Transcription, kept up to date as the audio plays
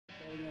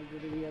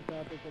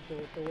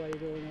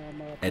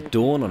At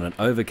dawn on an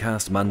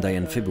overcast Monday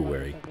in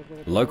February,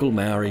 local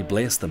Maori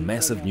bless the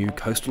massive new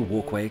coastal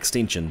walkway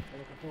extension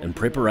in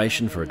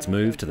preparation for its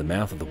move to the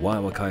mouth of the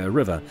Waiwhakaiho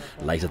River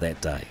later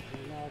that day.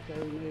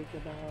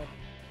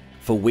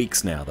 For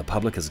weeks now, the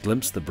public has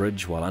glimpsed the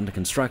bridge while under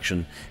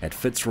construction at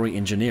Fitzroy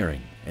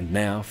Engineering, and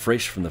now,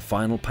 fresh from the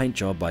final paint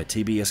job by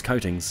TBS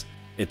Coatings,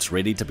 it's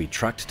ready to be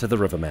trucked to the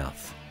river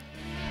mouth.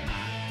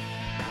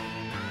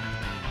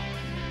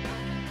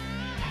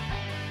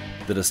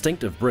 The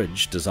distinctive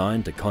bridge,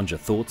 designed to conjure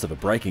thoughts of a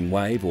breaking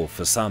wave or,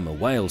 for some, a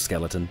whale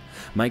skeleton,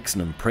 makes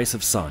an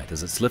impressive sight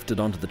as it's lifted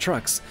onto the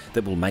trucks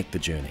that will make the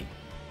journey.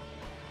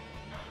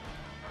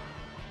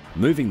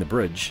 Moving the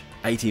bridge,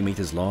 80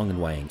 metres long and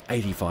weighing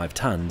 85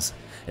 tonnes,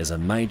 is a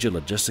major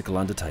logistical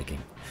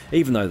undertaking,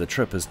 even though the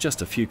trip is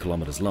just a few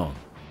kilometres long.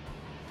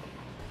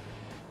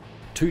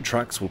 2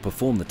 trucks will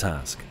perform the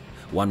task,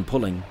 one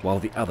pulling while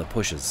the other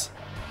pushes.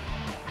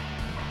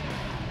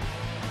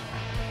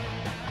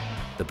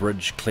 The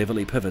bridge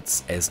cleverly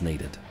pivots as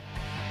needed.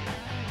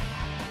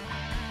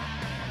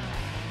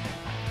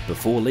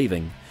 Before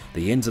leaving,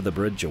 the ends of the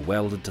bridge are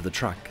welded to the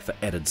truck for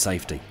added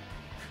safety.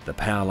 The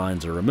power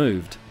lines are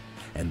removed,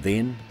 and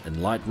then,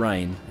 in light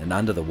rain and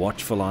under the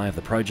watchful eye of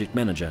the project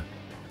manager,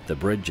 the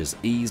bridge is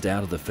eased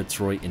out of the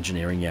Fitzroy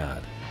Engineering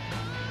Yard.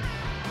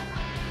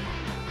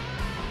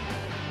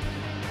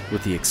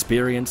 With the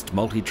experienced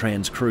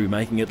multi-trans crew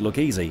making it look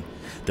easy,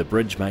 the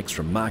bridge makes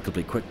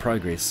remarkably quick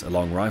progress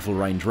along Rifle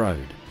Range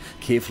Road,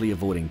 carefully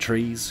avoiding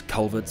trees,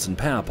 culverts and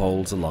power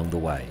poles along the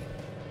way.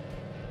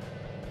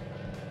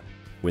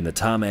 When the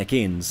tarmac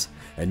ends,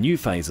 a new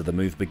phase of the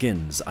move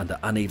begins under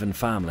uneven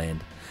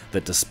farmland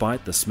that,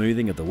 despite the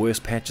smoothing of the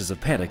worst patches of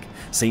paddock,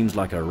 seems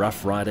like a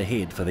rough ride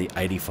ahead for the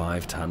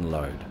 85-tonne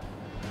load.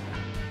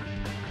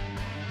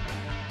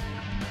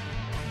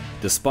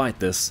 Despite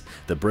this,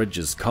 the bridge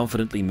is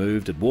confidently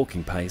moved at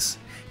walking pace,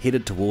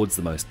 headed towards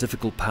the most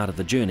difficult part of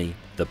the journey,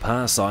 the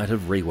pa site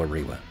of Te Rewa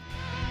Rewa.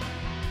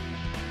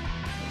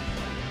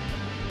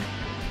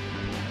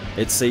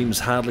 It seems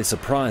hardly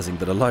surprising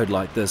that a load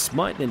like this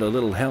might need a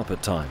little help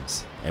at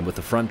times, and with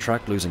the front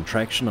truck losing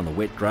traction on the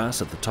wet grass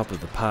at the top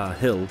of the Pa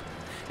hill,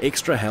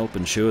 extra help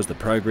ensures the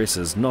progress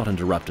is not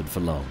interrupted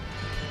for long.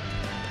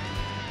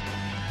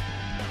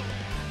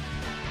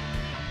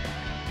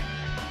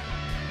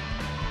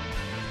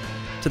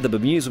 To the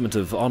bemusement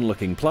of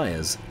onlooking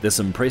players, this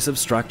impressive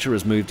structure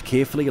is moved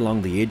carefully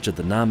along the edge of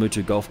the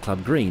Ngāmutu Golf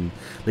Club green,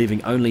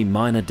 leaving only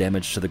minor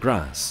damage to the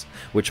grass,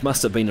 which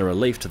must have been a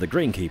relief to the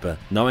greenkeeper,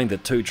 knowing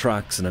that 2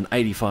 trucks and an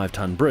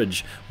 85-tonne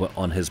bridge were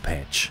on his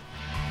patch.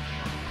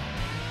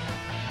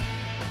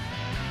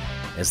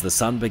 As the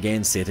sun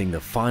began setting, the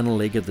final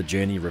leg of the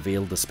journey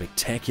revealed the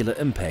spectacular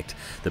impact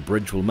the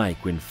bridge will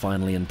make when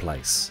finally in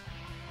place.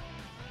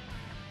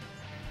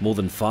 More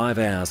than 5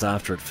 hours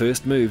after it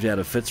first moved out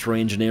of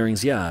Fitzroy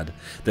Engineering's yard,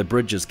 the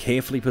bridge is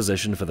carefully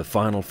positioned for the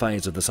final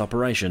phase of this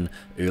operation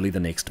early the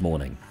next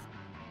morning.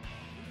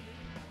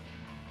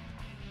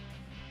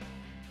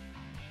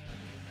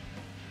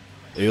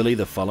 Early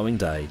the following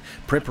day,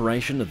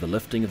 preparation of the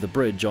lifting of the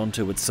bridge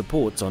onto its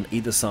supports on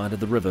either side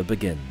of the river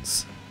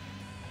begins.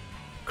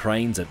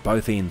 Cranes at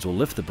both ends will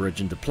lift the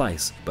bridge into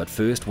place, but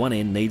first one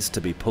end needs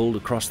to be pulled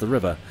across the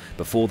river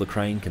before the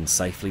crane can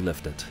safely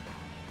lift it.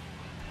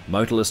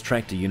 Motorless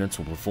tractor units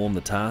will perform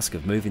the task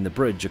of moving the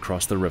bridge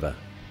across the river.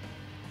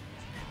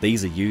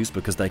 These are used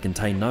because they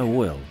contain no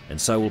oil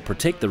and so will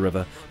protect the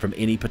river from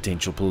any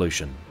potential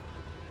pollution.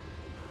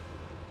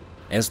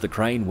 As the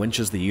crane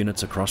winches the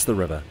units across the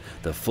river,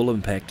 the full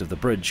impact of the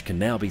bridge can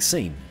now be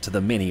seen to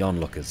the many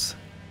onlookers.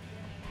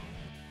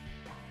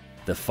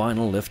 The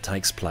final lift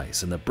takes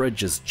place and the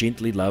bridge is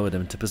gently lowered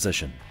into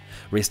position,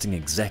 resting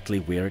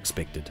exactly where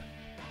expected.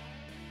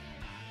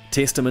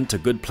 Testament to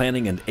good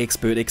planning and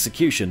expert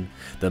execution,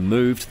 the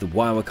move to the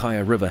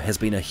Waiwhakaiho River has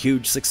been a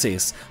huge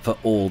success for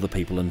all the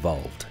people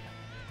involved.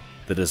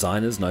 The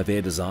designers know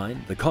their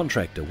design, the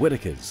contractor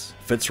Whitakers,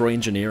 Fitzroy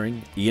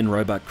Engineering, Ian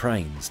Roebuck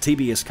Cranes,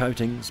 TBS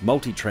Coatings,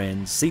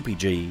 Multitrans,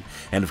 CPG,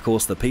 and of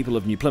course the people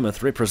of New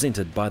Plymouth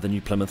represented by the New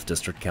Plymouth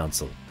District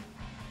Council.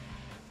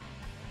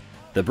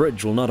 The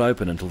bridge will not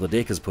open until the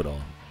deck is put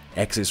on,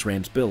 access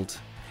ramps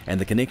built,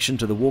 and the connection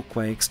to the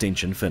walkway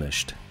extension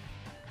finished.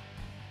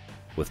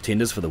 With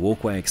tenders for the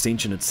walkway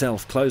extension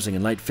itself closing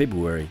in late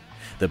February,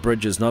 the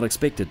bridge is not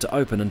expected to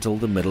open until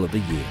the middle of the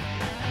year.